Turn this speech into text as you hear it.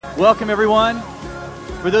Welcome, everyone.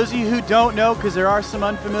 For those of you who don't know, because there are some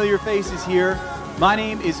unfamiliar faces here, my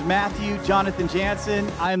name is Matthew Jonathan Janzen.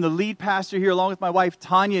 I am the lead pastor here, along with my wife,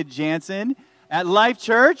 Tanya Janzen, at Life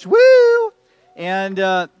Church. Woo!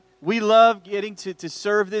 And we love getting to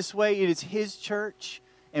serve this way. It is His church,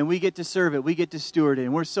 and we get to serve it. We get to steward it,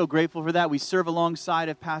 and we're so grateful for that. We serve alongside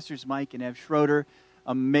of Pastors Mike and Ev Schroeder,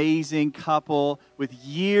 amazing couple with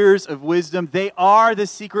years of wisdom. They are the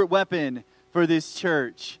secret weapon for this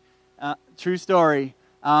church. True story.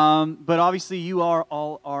 But obviously you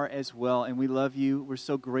all are as well, and we love you. We're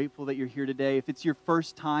so grateful that you're here today. If it's your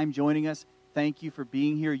first time joining us, thank you for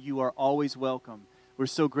being here. You are always welcome. We're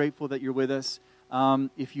so grateful that you're with us.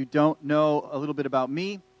 If you don't know a little bit about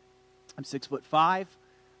me, I'm 6'5".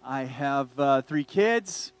 I have 3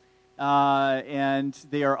 kids, and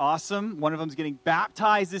they are awesome. One of them is getting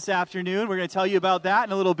baptized this afternoon. We're going to tell you about that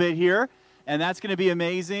in a little bit here, and that's going to be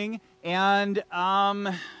amazing. And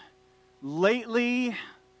lately,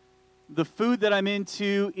 the food that I'm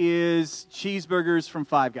into is cheeseburgers from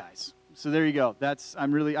Five Guys. So there you go.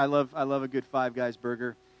 I love a good Five Guys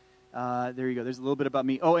burger. There you go. There's a little bit about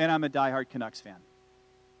me. Oh, and I'm a diehard Canucks fan.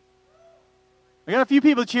 I got a few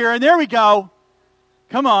people cheering. There we go.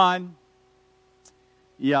 Come on.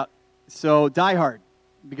 Yeah. So diehard,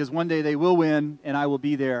 because one day they will win, and I will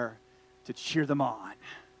be there to cheer them on.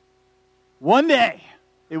 One day.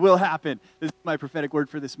 It will happen. This is my prophetic word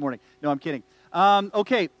for this morning. No, I'm kidding.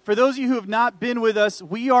 Okay, for those of you who have not been with us,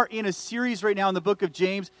 we are in a series right now in the book of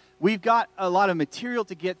James. We've got a lot of material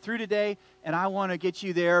to get through today, and I want to get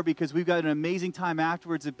you there because we've got an amazing time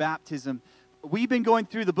afterwards of baptism. We've been going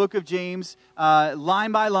through the book of James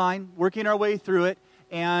line by line, working our way through it,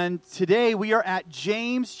 and today we are at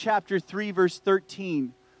James chapter 3, verse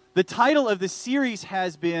 13. The title of the series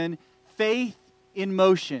has been Faith in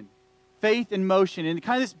Motion. Faith in motion. And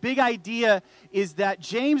kind of this big idea is that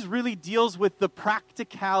James really deals with the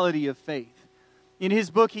practicality of faith. In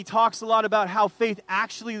his book, he talks a lot about how faith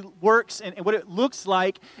actually works and what it looks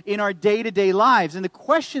like in our day-to-day lives. And the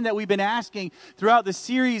question that we've been asking throughout the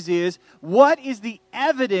series is, what is the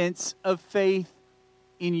evidence of faith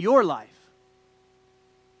in your life?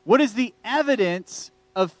 What is the evidence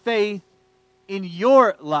of faith in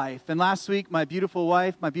your life? And last week, my beautiful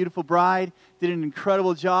wife, my beautiful bride, did an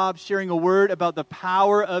incredible job sharing a word about the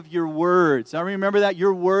power of your words. I remember that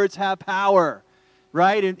your words have power,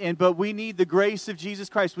 right? But we need the grace of Jesus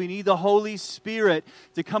Christ. We need the Holy Spirit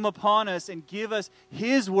to come upon us and give us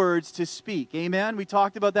His words to speak. Amen? We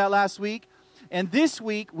talked about that last week. And this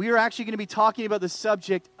week, we are actually going to be talking about the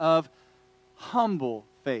subject of humble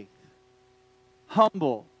faith.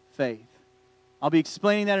 Humble faith. I'll be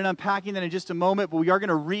explaining that and unpacking that in just a moment, but we are going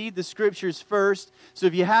to read the scriptures first. So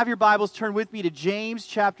if you have your Bibles, turn with me to James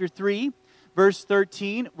chapter 3, verse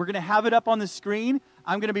 13. We're going to have it up on the screen.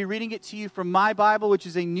 I'm going to be reading it to you from my Bible, which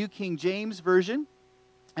is a New King James Version.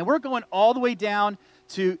 And we're going all the way down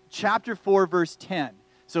to chapter 4, verse 10.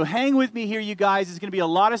 So hang with me here, you guys. It's going to be a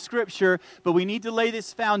lot of scripture, but we need to lay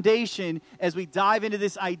this foundation as we dive into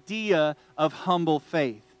this idea of humble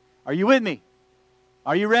faith. Are you with me?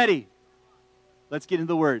 Are you ready? Let's get into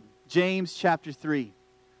the word. James chapter 3,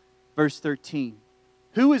 verse 13.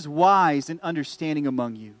 Who is wise and understanding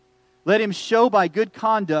among you? Let him show by good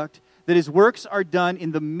conduct that his works are done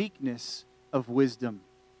in the meekness of wisdom.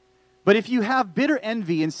 But if you have bitter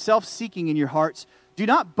envy and self-seeking in your hearts, do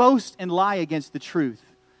not boast and lie against the truth.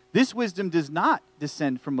 This wisdom does not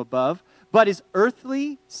descend from above, but is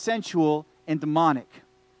earthly, sensual, and demonic.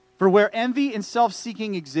 For where envy and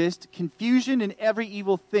self-seeking exist, confusion and every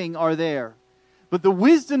evil thing are there. But the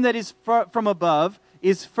wisdom that is from above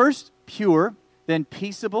is first pure, then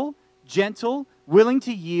peaceable, gentle, willing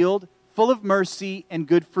to yield, full of mercy and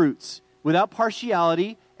good fruits, without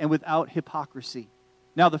partiality and without hypocrisy.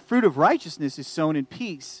 Now the fruit of righteousness is sown in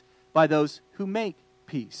peace by those who make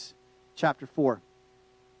peace. Chapter 4.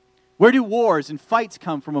 Where do wars and fights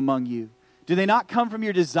come from among you? Do they not come from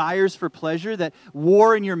your desires for pleasure that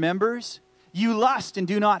war in your members? You lust and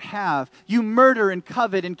do not have. You murder and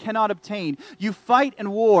covet and cannot obtain. You fight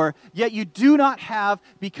and war, yet you do not have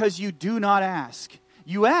because you do not ask.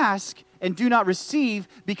 You ask and do not receive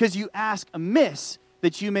because you ask amiss,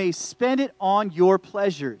 that you may spend it on your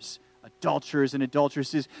pleasures. Adulterers and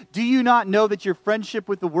adulteresses, do you not know that your friendship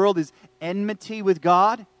with the world is enmity with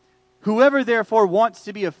God? Whoever therefore wants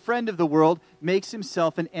to be a friend of the world makes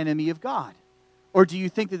himself an enemy of God. Or do you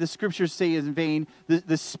think that the scriptures say in vain,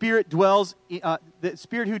 the Spirit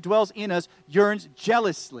who dwells in us yearns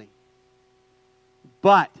jealously?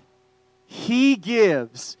 But He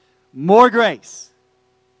gives more grace.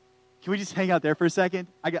 Can we just hang out there for a second?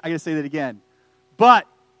 I got to say that again. But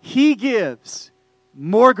He gives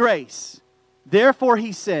more grace. Therefore,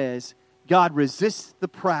 he says, God resists the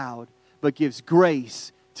proud, but gives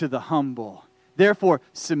grace to the humble. Therefore,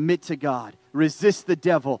 submit to God. Resist the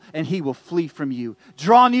devil, and he will flee from you.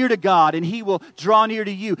 Draw near to God, and he will draw near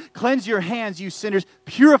to you. Cleanse your hands, you sinners.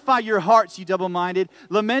 Purify your hearts, you double-minded.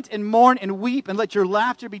 Lament and mourn and weep, and let your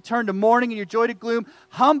laughter be turned to mourning and your joy to gloom.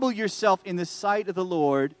 Humble yourself in the sight of the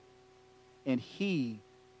Lord, and he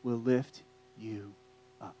will lift you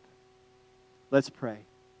up. Let's pray.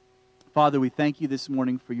 Father, we thank you this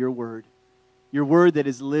morning for your word. Your word that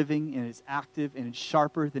is living and is active and is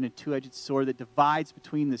sharper than a two-edged sword that divides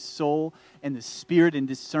between the soul and the spirit and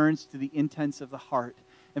discerns to the intents of the heart.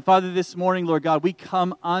 And Father, this morning, Lord God, we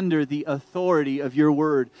come under the authority of your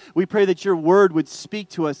word. We pray that your word would speak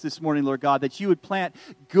to us this morning, Lord God, that you would plant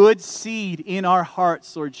good seed in our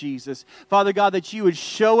hearts, Lord Jesus. Father God, that you would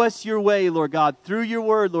show us your way, Lord God, through your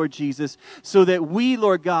word, Lord Jesus, so that we,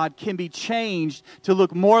 Lord God, can be changed to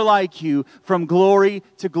look more like you from glory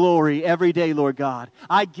to glory every day, Lord God.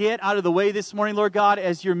 I get out of the way this morning, Lord God,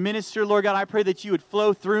 as your minister, Lord God. I pray that you would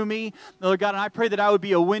flow through me, Lord God, and I pray that I would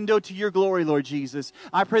be a window to your glory, Lord Jesus.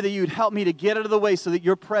 I pray that you would help me to get out of the way so that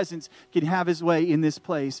your presence can have his way in this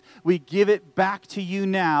place. We give it back to you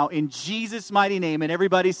now in Jesus' mighty name. And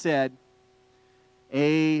everybody said,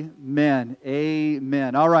 amen.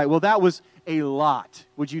 Amen. All right. Well, that was a lot.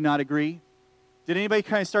 Would you not agree? Did anybody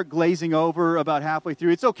kind of start glazing over about halfway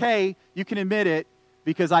through? It's okay. You can admit it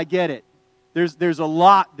because I get it. There's a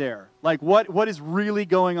lot there. Like what is really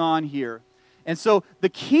going on here? And so the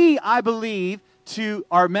key, I believe, to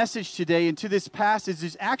our message today and to this passage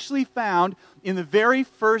is actually found in the very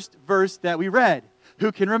first verse that we read.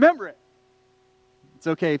 Who can remember it? It's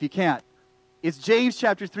okay if you can't. It's James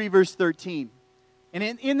chapter 3, verse 13. And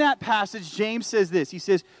in that passage, James says this. He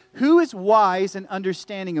says, who is wise and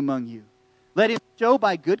understanding among you? Let him show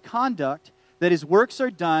by good conduct that his works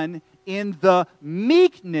are done in the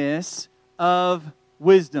meekness of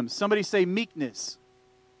wisdom. Somebody say meekness.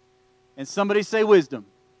 And somebody say wisdom.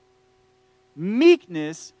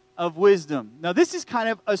 Meekness of wisdom. Now, this is kind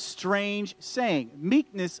of a strange saying.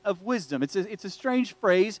 Meekness of wisdom. It's a strange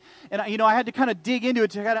phrase. And, I had to kind of dig into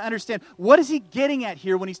it to kind of understand, what is he getting at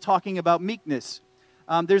here when he's talking about meekness?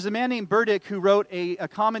 There's a man named Burdick who wrote a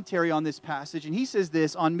commentary on this passage, and he says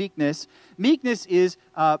this on meekness. Meekness is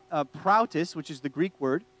prautis, which is the Greek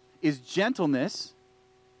word, is gentleness,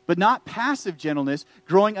 but not passive gentleness,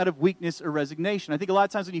 growing out of weakness or resignation. I think a lot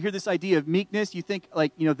of times when you hear this idea of meekness, you think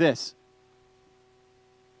like, this.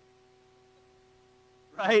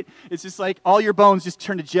 Right? It's just like all your bones just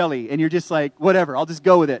turn to jelly, and you're just like, whatever, I'll just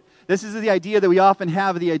go with it. This is the idea that we often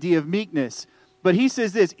have of the idea of meekness. But he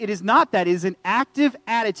says this, it is not that, it is an active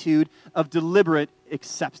attitude of deliberate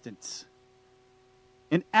acceptance.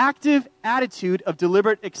 An active attitude of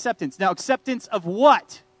deliberate acceptance. Now, acceptance of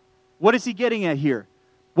what? What is he getting at here?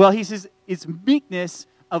 Well, he says it's meekness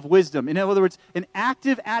of wisdom. In other words, an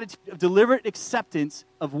active attitude of deliberate acceptance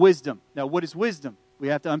of wisdom. Now, what is wisdom? We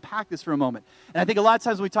have to unpack this for a moment. And I think a lot of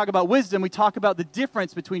times when we talk about wisdom, we talk about the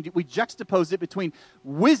difference we juxtapose it between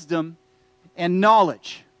wisdom and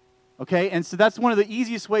knowledge. Okay? And so that's one of the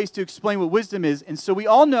easiest ways to explain what wisdom is. And so we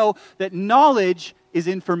all know that knowledge is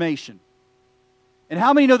information. And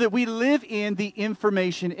how many know that we live in the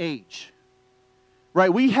information age?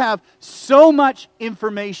 Right? We have so much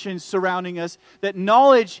information surrounding us that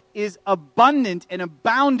knowledge is abundant and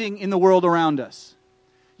abounding in the world around us.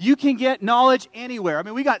 You can get knowledge anywhere. I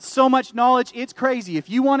mean, we got so much knowledge, it's crazy. If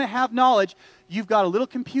you want to have knowledge, you've got a little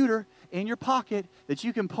computer in your pocket that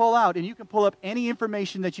you can pull out, and you can pull up any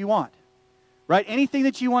information that you want. Right? Anything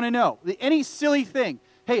that you want to know. Any silly thing.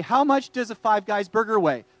 Hey, how much does a Five Guys burger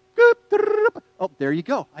weigh? Oh, there you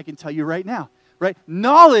go. I can tell you right now. Right?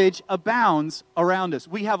 Knowledge abounds around us.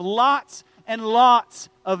 We have lots and lots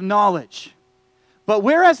of knowledge. But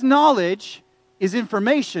whereas knowledge is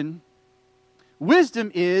information,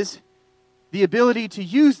 wisdom is the ability to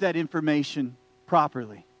use that information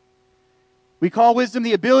properly. We call wisdom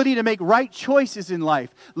the ability to make right choices in life,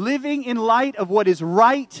 living in light of what is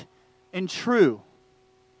right and true.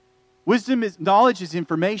 Knowledge is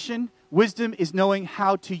information. Wisdom is knowing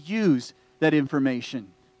how to use that information.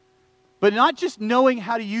 But not just knowing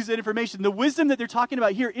how to use that information. The wisdom that they're talking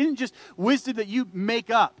about here isn't just wisdom that you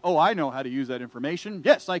make up. Oh, I know how to use that information.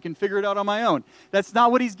 Yes, I can figure it out on my own. That's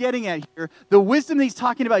not what he's getting at here. The wisdom that he's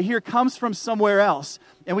talking about here comes from somewhere else.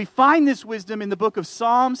 And we find this wisdom in the book of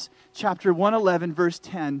Psalms, chapter 111, verse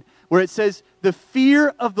 10, where it says, the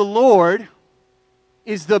fear of the Lord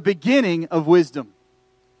is the beginning of wisdom.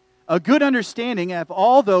 A good understanding of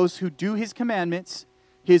all those who do his commandments,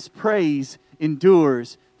 his praise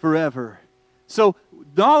endures forever. So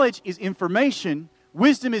knowledge is information.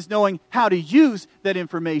 Wisdom is knowing how to use that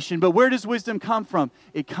information. But where does wisdom come from?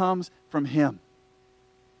 It comes from Him.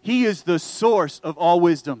 He is the source of all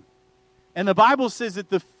wisdom. And the Bible says that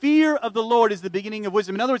the fear of the Lord is the beginning of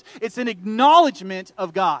wisdom. In other words, it's an acknowledgement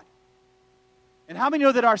of God. And how many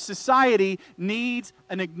know that our society needs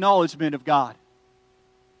an acknowledgement of God?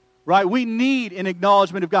 Right? We need an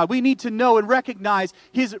acknowledgement of God. We need to know and recognize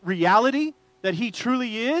His reality, that He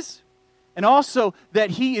truly is, and also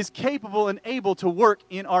that He is capable and able to work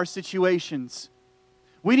in our situations.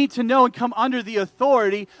 We need to know and come under the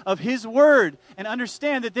authority of His Word and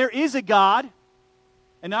understand that there is a God.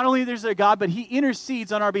 And not only there's a God, but He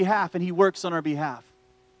intercedes on our behalf and He works on our behalf.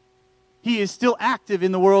 He is still active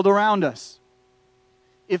in the world around us.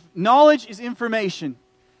 If knowledge is information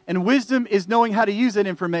and wisdom is knowing how to use that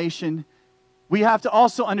information, we have to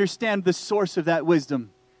also understand the source of that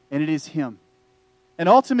wisdom, and it is Him. And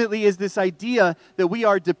ultimately is this idea that we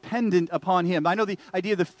are dependent upon Him. I know the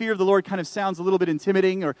idea of the fear of the Lord kind of sounds a little bit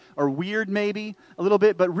intimidating or weird maybe, a little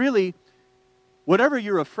bit, but really, whatever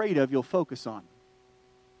you're afraid of, you'll focus on.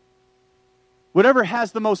 Whatever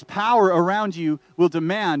has the most power around you will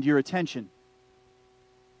demand your attention.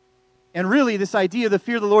 And really, this idea of the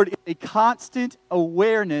fear of the Lord is a constant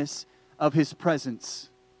awareness of His presence.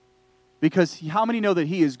 Because how many know that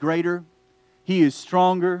He is greater, He is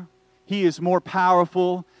stronger, He is more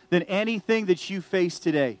powerful than anything that you face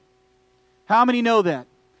today? How many know that?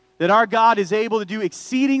 That our God is able to do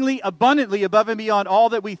exceedingly abundantly above and beyond all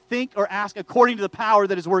that we think or ask according to the power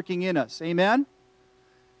that is working in us. Amen?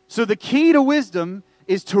 So the key to wisdom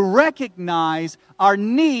is to recognize our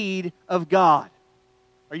need of God.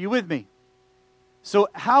 Are you with me? So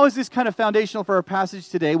how is this kind of foundational for our passage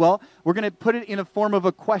today? Well, we're going to put it in a form of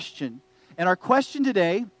a question. And our question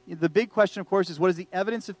today, the big question, of course, is what is the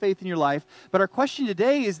evidence of faith in your life? But our question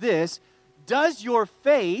today is this: does your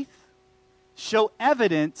faith show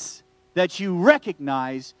evidence that you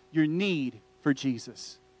recognize your need for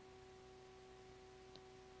Jesus?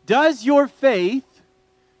 Does your faith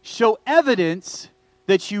show evidence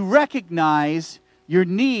that you recognize your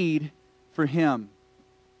need for Him?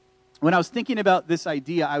 When I was thinking about this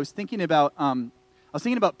idea, I was thinking about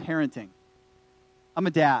parenting. I'm a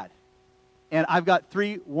dad, and I've got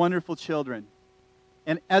 3 wonderful children.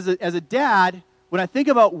 And as a dad, when I think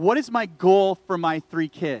about what is my goal for my 3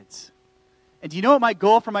 kids, and do you know what my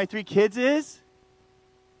goal for my 3 kids is?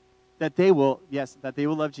 That they will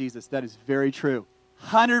love Jesus. That is very true,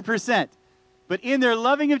 100%. But in their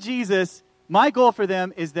loving of Jesus, my goal for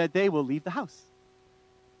them is that they will leave the house.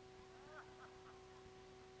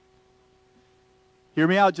 Hear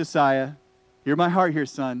me out, Josiah. Hear my heart here,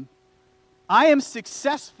 son. I am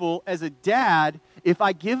successful as a dad if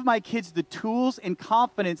I give my kids the tools and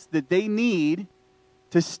confidence that they need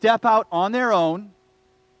to step out on their own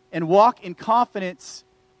and walk in confidence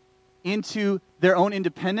into their own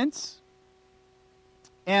independence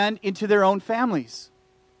and into their own families.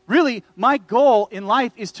 Really, my goal in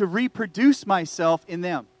life is to reproduce myself in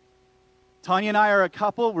them. Tanya and I are a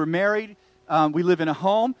couple. We're married. We live in a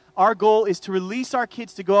home. Our goal is to release our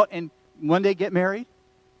kids to go out and one day get married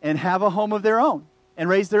and have a home of their own and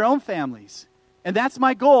raise their own families. And that's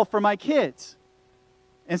my goal for my kids.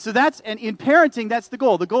 And so and in parenting, that's the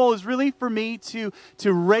goal. The goal is really for me to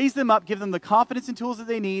raise them up, give them the confidence and tools that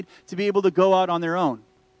they need to be able to go out on their own.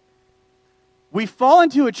 We fall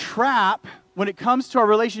into a trap when it comes to our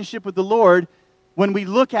relationship with the Lord when we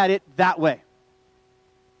look at it that way.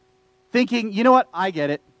 Thinking, you know what, I get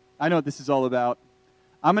it. I know what this is all about.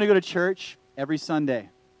 I'm going to go to church every Sunday.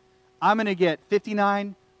 I'm going to get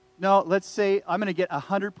I'm going to get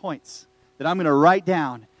 100 points that I'm going to write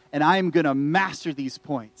down, and I'm going to master these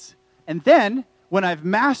points. And then, when I've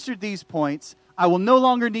mastered these points, I will no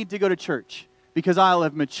longer need to go to church because I'll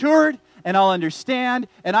have matured and I'll understand,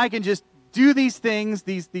 and I can just do these things,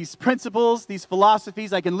 these principles, these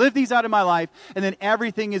philosophies. I can live these out in my life, and then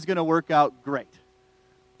everything is going to work out great.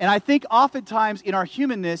 And I think oftentimes in our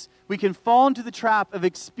humanness, we can fall into the trap of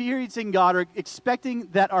experiencing God or expecting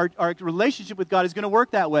that our relationship with God is going to work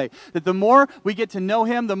that way. That the more we get to know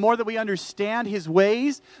Him, the more that we understand His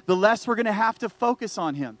ways, the less we're going to have to focus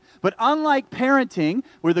on Him. But unlike parenting,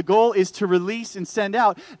 where the goal is to release and send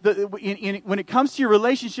out, when it comes to your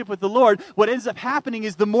relationship with the Lord, what ends up happening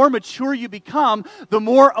is the more mature you become, the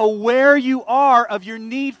more aware you are of your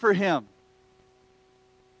need for Him.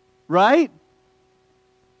 Right?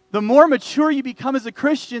 The more mature you become as a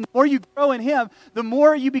Christian, the more you grow in Him, the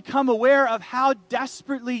more you become aware of how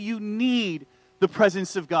desperately you need the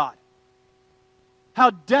presence of God. How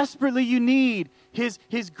desperately you need His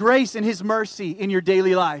grace and His mercy in your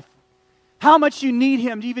daily life. How much you need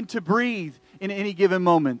Him even to breathe in any given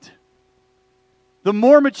moment. The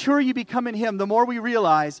more mature you become in Him, the more we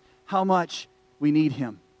realize how much we need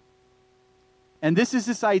Him. And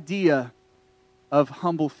this idea of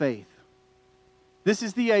humble faith. This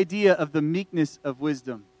is the idea of the meekness of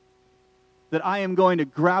wisdom. That I am going to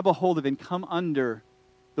grab a hold of and come under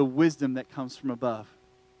the wisdom that comes from above.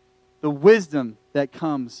 The wisdom that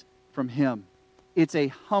comes from Him. It's a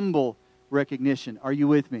humble recognition. Are you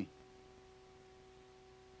with me?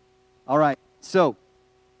 All right, so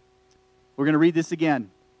we're going to read this again.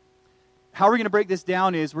 How we're going to break this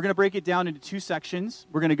down is we're going to break it down into two sections.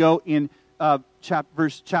 We're going to go in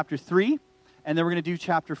chapter 3, and then we're going to do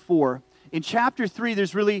chapter 4. In chapter 3,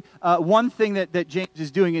 there's really one thing that James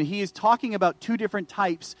is doing, and he is talking about two different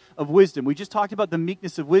types of wisdom. We just talked about the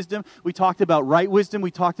meekness of wisdom. We talked about right wisdom. We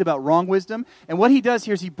talked about wrong wisdom. And what he does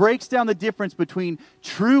here is he breaks down the difference between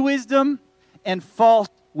true wisdom and false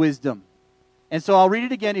wisdom. And so I'll read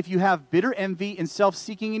it again. If you have bitter envy and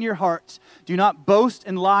self-seeking in your hearts, do not boast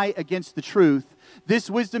and lie against the truth. This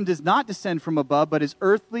wisdom does not descend from above, but is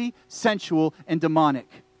earthly, sensual, and demonic.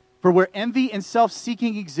 For where envy and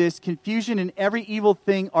self-seeking exist, confusion and every evil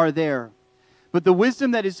thing are there. But the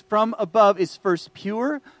wisdom that is from above is first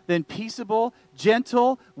pure, then peaceable,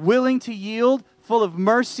 gentle, willing to yield, full of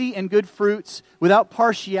mercy and good fruits, without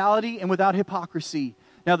partiality and without hypocrisy.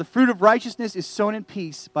 Now the fruit of righteousness is sown in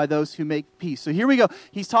peace by those who make peace. So here we go.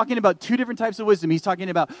 He's talking about two different types of wisdom. He's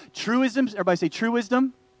talking about true wisdom. Everybody say true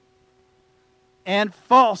wisdom. And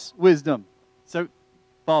false wisdom. So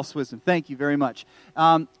false wisdom. Thank you very much.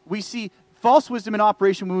 We see false wisdom in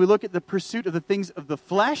operation when we look at the pursuit of the things of the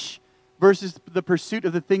flesh versus the pursuit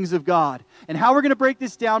of the things of God. And how we're going to break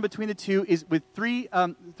this down between the two is with three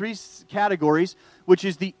categories, which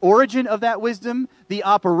is the origin of that wisdom, the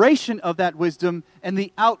operation of that wisdom, and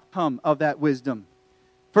the outcome of that wisdom.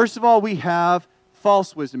 First of all, we have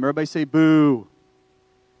false wisdom. Everybody say boo.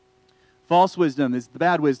 False wisdom is the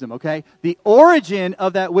bad wisdom, okay? The origin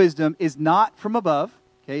of that wisdom is not from above,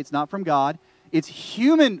 okay? It's not from God. It's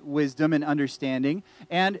human wisdom and understanding,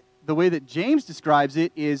 and the way that James describes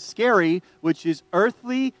it is scary, which is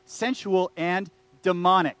earthly, sensual, and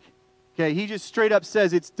demonic. Okay, he just straight up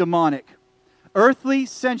says it's demonic. Earthly,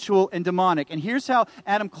 sensual, and demonic. And here's how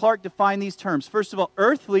Adam Clarke defined these terms. First of all,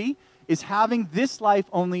 earthly is having this life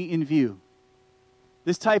only in view.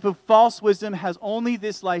 This type of false wisdom has only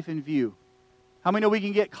this life in view. How many know we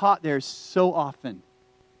can get caught there so often?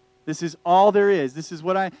 This is all there is. This is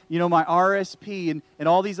what my RSP and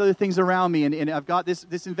all these other things around me. And I've got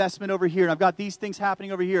this investment over here. And I've got these things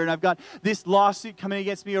happening over here. And I've got this lawsuit coming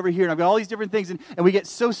against me over here. And I've got all these different things. And we get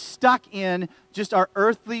so stuck in just our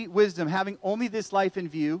earthly wisdom, having only this life in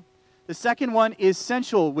view. The second one is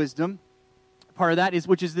sensual wisdom. Part of that is,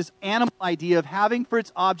 which is this animal idea of having for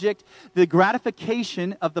its object the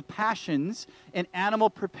gratification of the passions and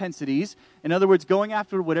animal propensities. In other words, going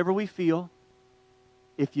after whatever we feel.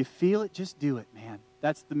 If you feel it, just do it, man.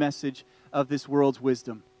 That's the message of this world's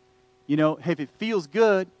wisdom. You know, hey, if it feels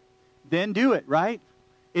good, then do it, right?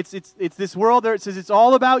 It's this world there. It says it's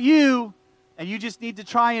all about you, and you just need to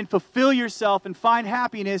try and fulfill yourself and find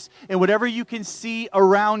happiness in whatever you can see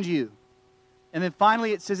around you. And then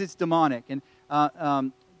finally, it says it's demonic and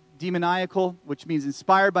demoniacal, which means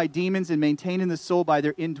inspired by demons and maintained in the soul by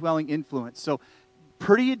their indwelling influence. So,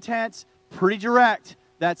 pretty intense, pretty direct.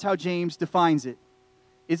 That's how James defines it.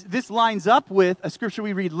 This lines up with a scripture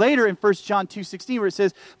we read later in 1 John 2:16, where it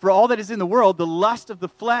says, "For all that is in the world, the lust of the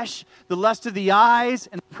flesh, the lust of the eyes,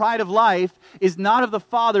 and the pride of life is not of the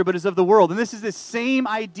Father, but is of the world." And this is this same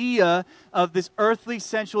idea of this earthly,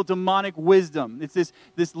 sensual, demonic wisdom. It's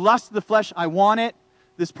this lust of the flesh, I want it.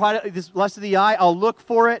 This lust of the eye, I'll look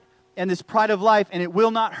for it. And this pride of life, and it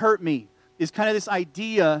will not hurt me, is kind of this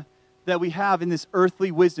idea that we have in this earthly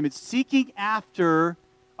wisdom. It's seeking after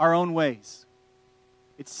our own ways.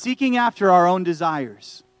 It's seeking after our own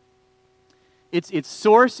desires. Its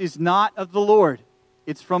source is not of the Lord.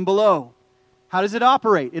 It's from below. How does it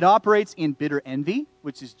operate? It operates in bitter envy,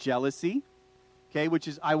 which is jealousy. Okay, which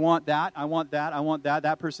is I want that, I want that, I want that.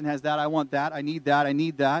 That person has that, I want that, I need that, I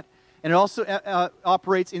need that. And it also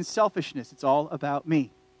operates in selfishness. It's all about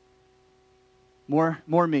me.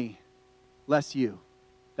 More me, less you.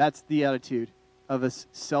 That's the attitude of a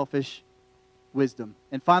selfish wisdom.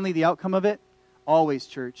 And finally, the outcome of it, always,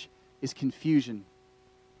 church, is confusion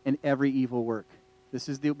and every evil work. This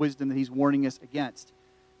is the wisdom that he's warning us against.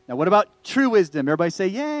 Now, what about true wisdom? Everybody say,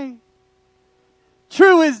 yay.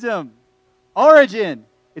 True wisdom. Origin.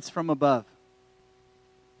 It's from above.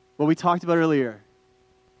 What we talked about earlier.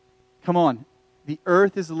 Come on. The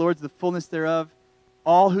earth is the Lord's, the fullness thereof.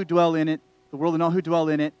 All who dwell in it, the world and all who dwell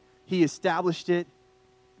in it. He established it.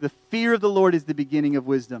 The fear of the Lord is the beginning of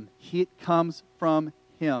wisdom. It comes from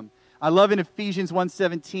Him. I love in Ephesians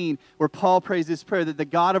 1:17 where Paul prays this prayer that the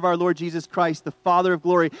God of our Lord Jesus Christ, the Father of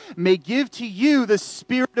glory, may give to you the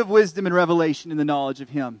spirit of wisdom and revelation in the knowledge of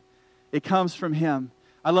Him. It comes from Him.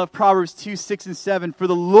 I love Proverbs 2:6-7. For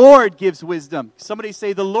the Lord gives wisdom. Somebody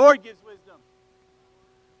say, the Lord gives wisdom.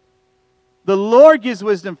 The Lord gives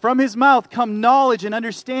wisdom. From His mouth come knowledge and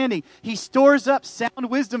understanding. He stores up sound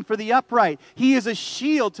wisdom for the upright. He is a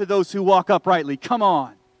shield to those who walk uprightly. Come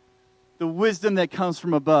on. The wisdom that comes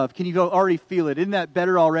from above. Can you already feel it? Isn't that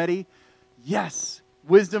better already? Yes.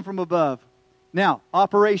 Wisdom from above. Now,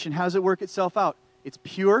 operation. How does it work itself out? It's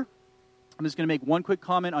pure. I'm just going to make one quick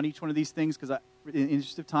comment on each one of these things because in the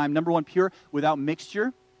interest of time. Number one, pure, without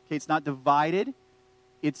mixture. Okay, it's not divided.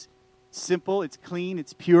 It's simple, it's clean,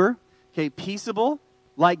 it's pure. Okay, peaceable,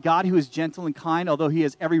 like God who is gentle and kind, although He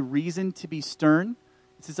has every reason to be stern.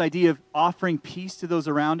 It's this idea of offering peace to those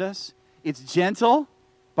around us. It's gentle.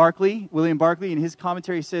 William Barclay, in his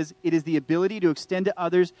commentary says, it is the ability to extend to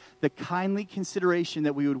others the kindly consideration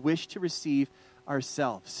that we would wish to receive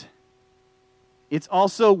ourselves. It's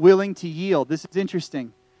also willing to yield. This is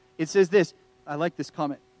interesting. It says this, I like this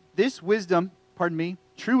comment. This wisdom,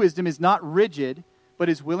 true wisdom is not rigid, but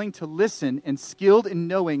is willing to listen and skilled in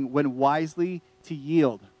knowing when wisely to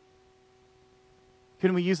yield.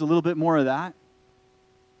 Couldn't we use a little bit more of that?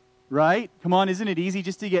 Right? Come on, isn't it easy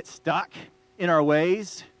just to get stuck in our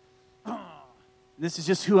ways? This is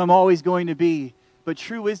just who I'm always going to be. But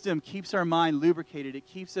true wisdom keeps our mind lubricated. It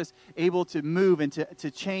keeps us able to move and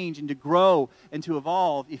to change and to grow and to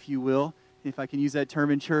evolve, if you will, if I can use that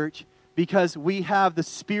term in church, because we have the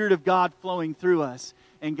Spirit of God flowing through us.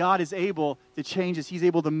 And God is able to change us. He's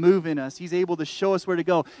able to move in us. He's able to show us where to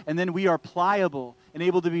go. And then we are pliable and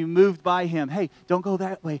able to be moved by Him. Hey, don't go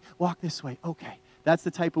that way. Walk this way. Okay. That's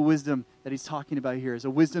the type of wisdom that he's talking about here, is a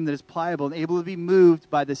wisdom that is pliable and able to be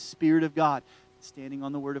moved by the Spirit of God. Standing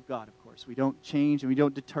on the Word of God, of course. We don't change and we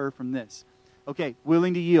don't deter from this. Okay,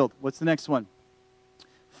 willing to yield. What's the next one?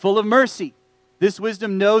 Full of mercy. This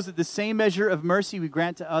wisdom knows that the same measure of mercy we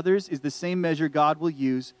grant to others is the same measure God will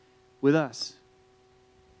use with us.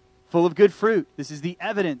 Full of good fruit. This is the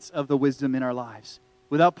evidence of the wisdom in our lives.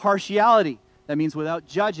 Without partiality. That means without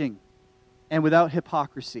judging and without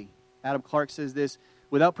hypocrisy. Adam Clark says this,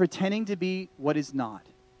 without pretending to be what is not.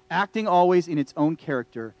 Acting always in its own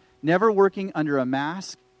character. Never working under a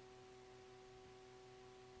mask.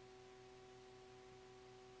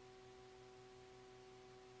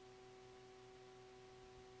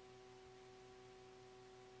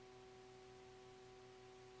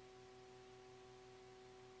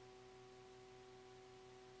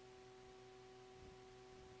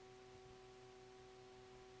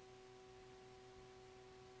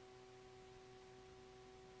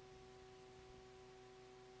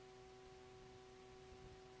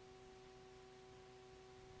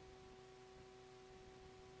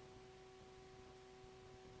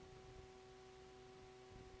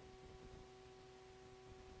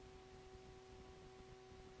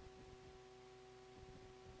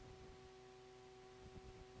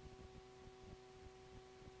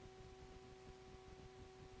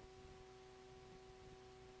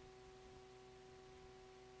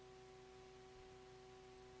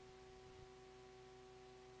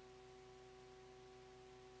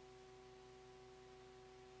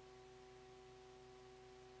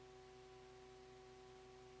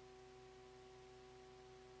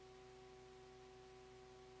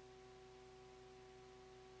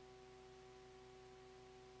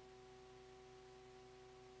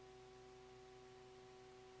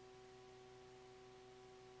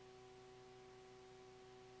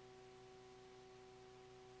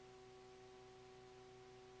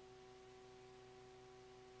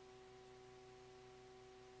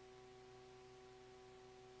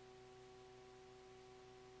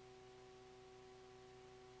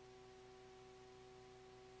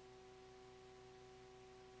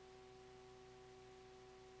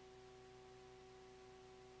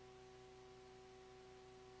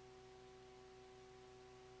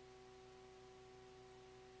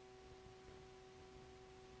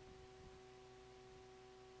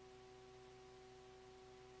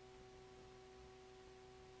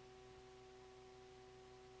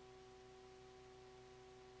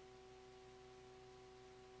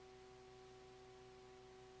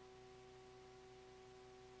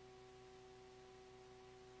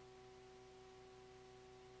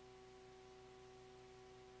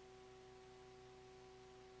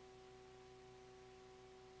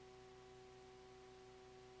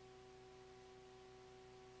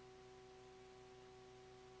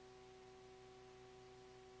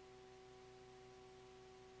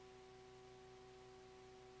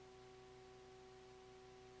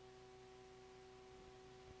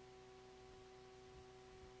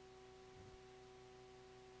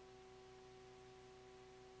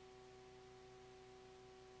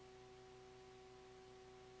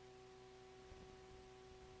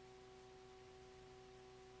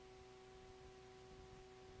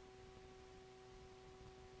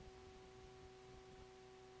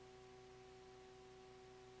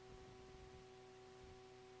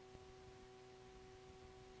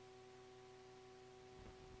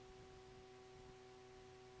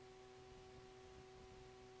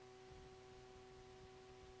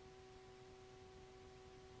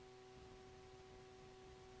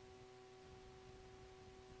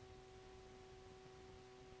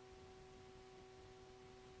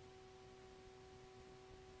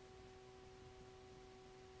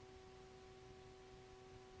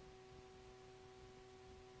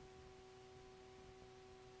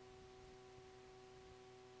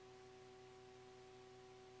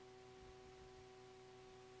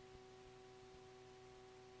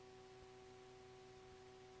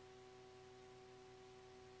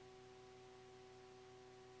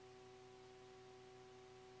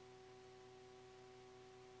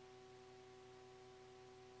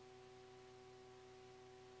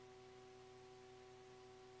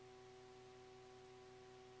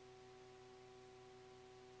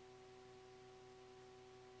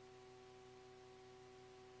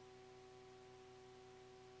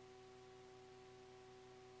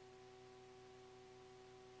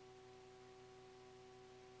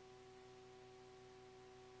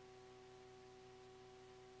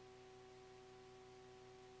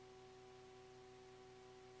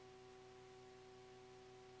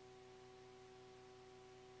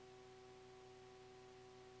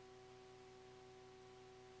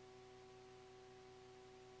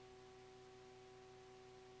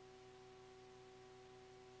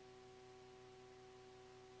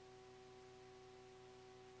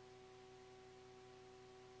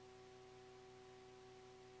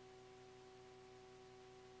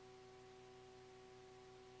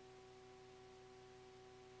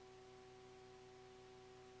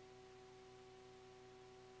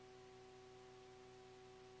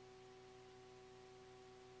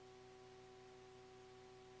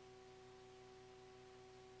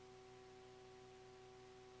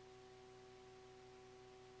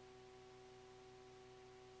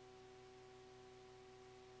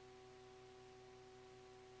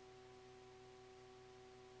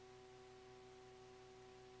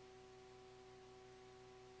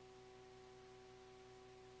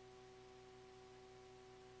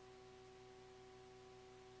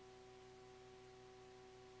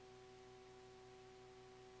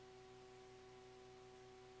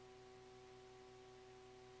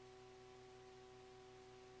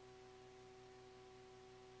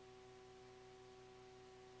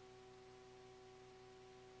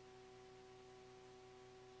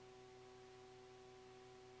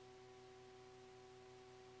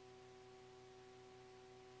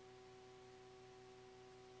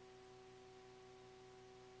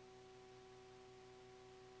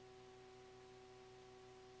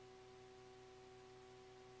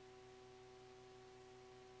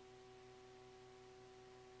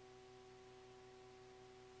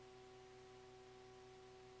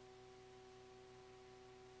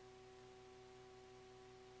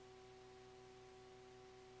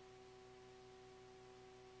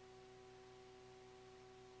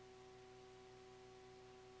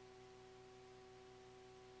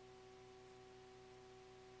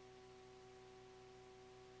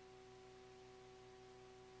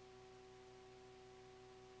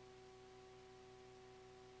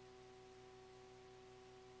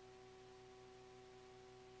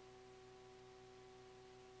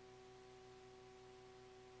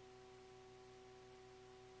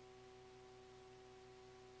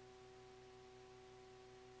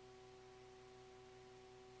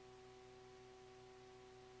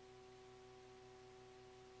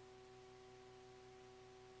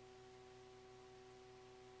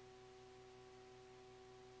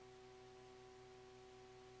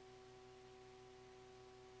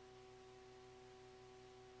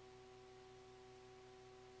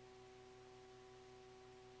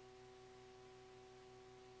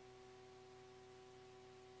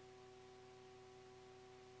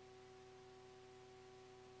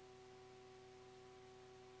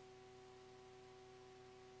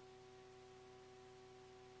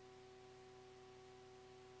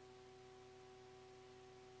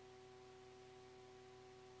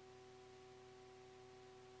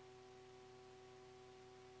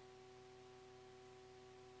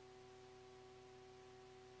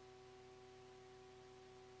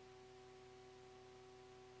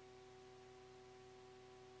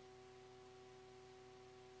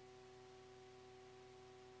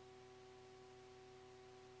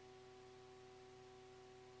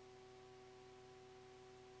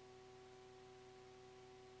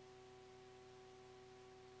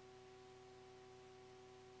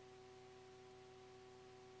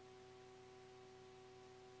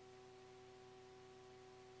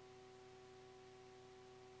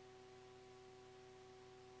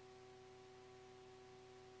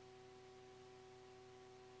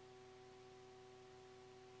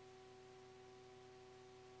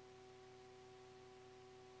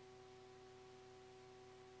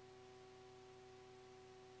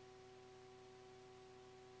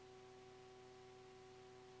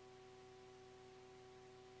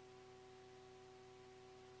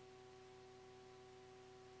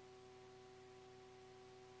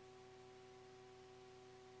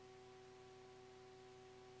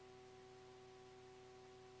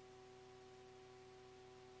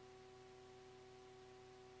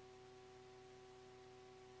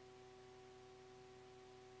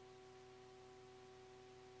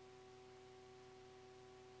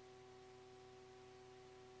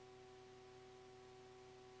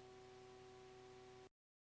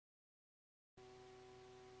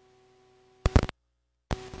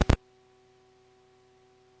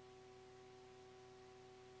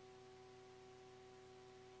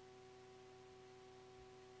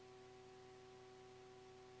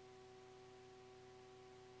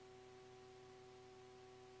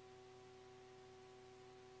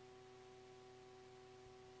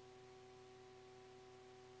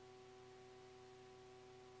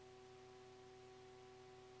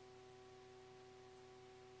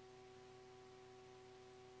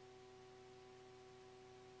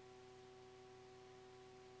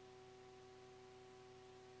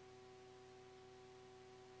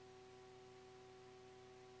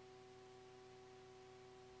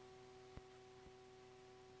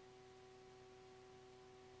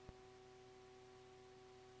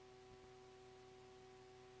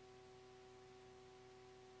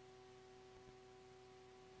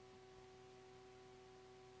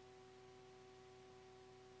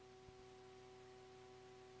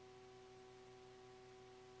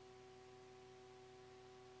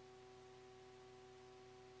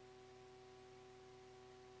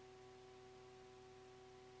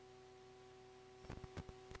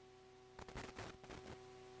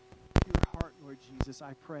 Jesus,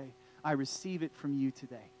 I pray. I receive it from you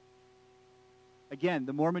today. Again,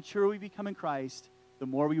 the more mature we become in Christ, the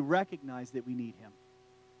more we recognize that we need him.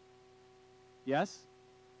 Yes?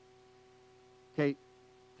 Okay,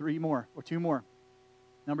 3 more, or 2 more.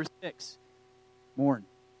 Number 6, mourn.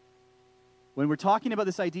 When we're talking about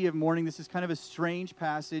this idea of mourning, this is kind of a strange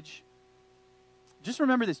passage. Just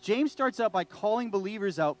remember this. James starts out by calling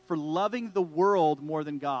believers out for loving the world more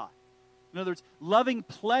than God. In other words, loving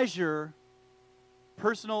pleasure,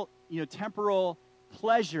 personal, temporal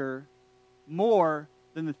pleasure, more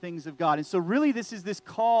than the things of God. And so really this is this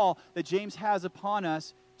call that James has upon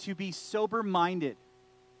us to be sober-minded.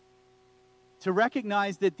 To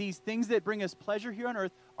recognize that these things that bring us pleasure here on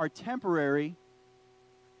earth are temporary,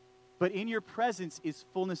 but in your presence is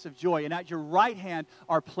fullness of joy. And at your right hand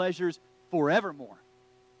are pleasures forevermore.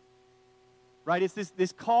 Right? It's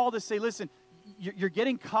this call to say, listen, you're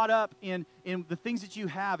getting caught up in the things that you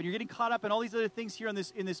have, and you're getting caught up in all these other things here in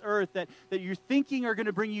this earth that you're thinking are going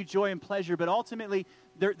to bring you joy and pleasure, but ultimately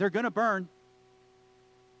they're going to burn.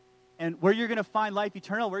 And where you're going to find life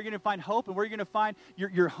eternal, where you're going to find hope, and where you're going to find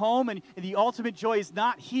your home, and the ultimate joy is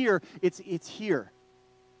not here, it's here.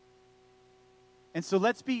 And so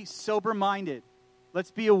let's be sober-minded.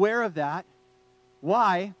 Let's be aware of that.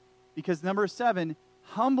 Why? Because number 7,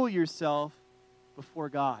 humble yourself before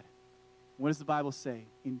God. What does the Bible say?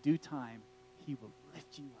 In due time, he will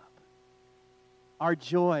lift you up. Our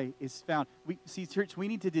joy is found. Church, we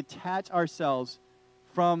need to detach ourselves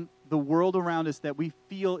from the world around us that we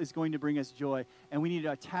feel is going to bring us joy. And we need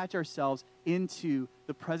to attach ourselves into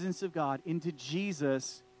the presence of God, into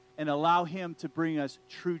Jesus, and allow him to bring us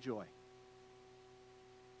true joy.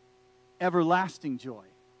 Everlasting joy,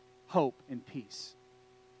 hope, and peace.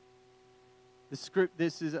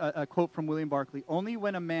 This is a quote from William Barclay. Only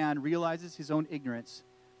when a man realizes his own ignorance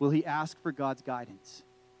will he ask for God's guidance.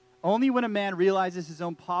 Only when a man realizes his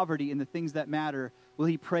own poverty in the things that matter will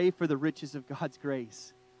he pray for the riches of God's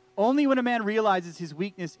grace. Only when a man realizes his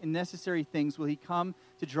weakness in necessary things will he come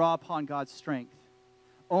to draw upon God's strength.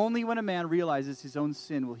 Only when a man realizes his own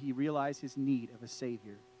sin will he realize his need of a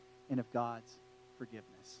Savior and of God's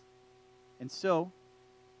forgiveness. And so,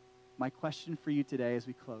 my question for you today as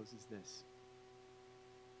we close is this.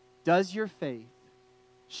 Does your faith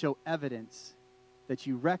show evidence that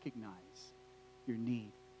you recognize your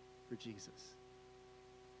need for Jesus?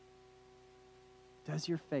 Does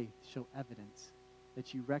your faith show evidence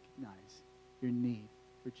that you recognize your need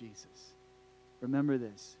for Jesus? Remember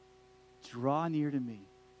this. Draw near to me,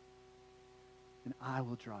 and I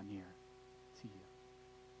will draw near to you.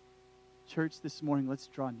 Church, this morning, let's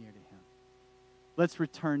draw near to him. Let's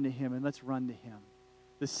return to him, and let's run to him.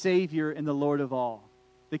 The Savior and the Lord of all.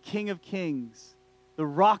 The King of Kings, the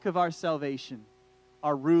rock of our salvation,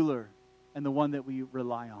 our ruler, and the one that we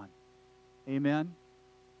rely on. Amen?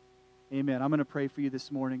 Amen. I'm going to pray for you this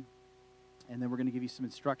morning, and then we're going to give you some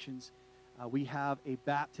instructions. We have a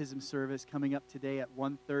baptism service coming up today at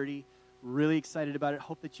 1:30. Really excited about it.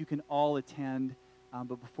 Hope that you can all attend.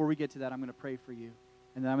 But before we get to that, I'm going to pray for you,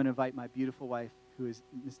 and then I'm going to invite my beautiful wife, who is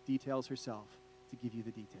Miss Details herself, to give you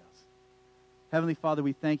the details. Heavenly Father,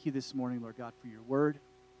 we thank you this morning, Lord God, for your word.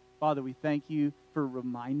 Father, we thank you for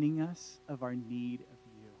reminding us of our need of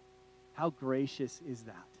you. How gracious is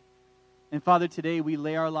that? And Father, today we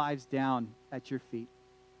lay our lives down at your feet.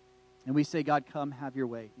 And we say, God, come have your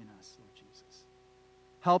way in us, Lord Jesus.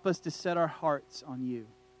 Help us to set our hearts on you.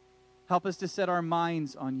 Help us to set our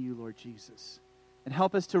minds on you, Lord Jesus. And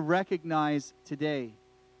help us to recognize today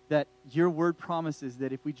that your word promises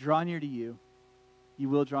that if we draw near to you, you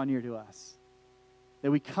will draw near to us. That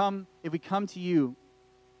if we come to you,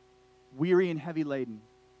 weary and heavy laden,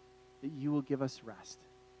 that you will give us rest.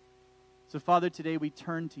 So, Father, today we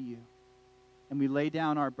turn to you and we lay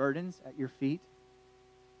down our burdens at your feet.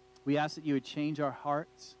 We ask that you would change our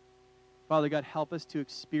hearts. Father God, help us to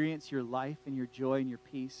experience your life and your joy and your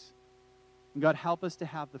peace. And God, help us to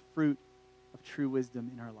have the fruit of true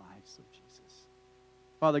wisdom in our lives, Lord Jesus.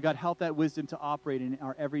 Father God, help that wisdom to operate in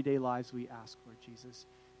our everyday lives, we ask, Lord Jesus.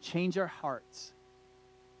 Change our hearts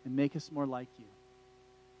and make us more like you.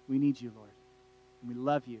 We need you, Lord, and we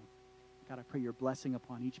love you. God, I pray your blessing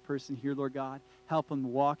upon each person here, Lord God. Help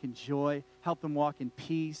them walk in joy. Help them walk in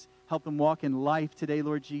peace. Help them walk in life today,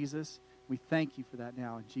 Lord Jesus. We thank you for that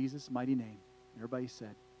now in Jesus' mighty name. Everybody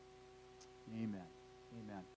said, amen. Amen.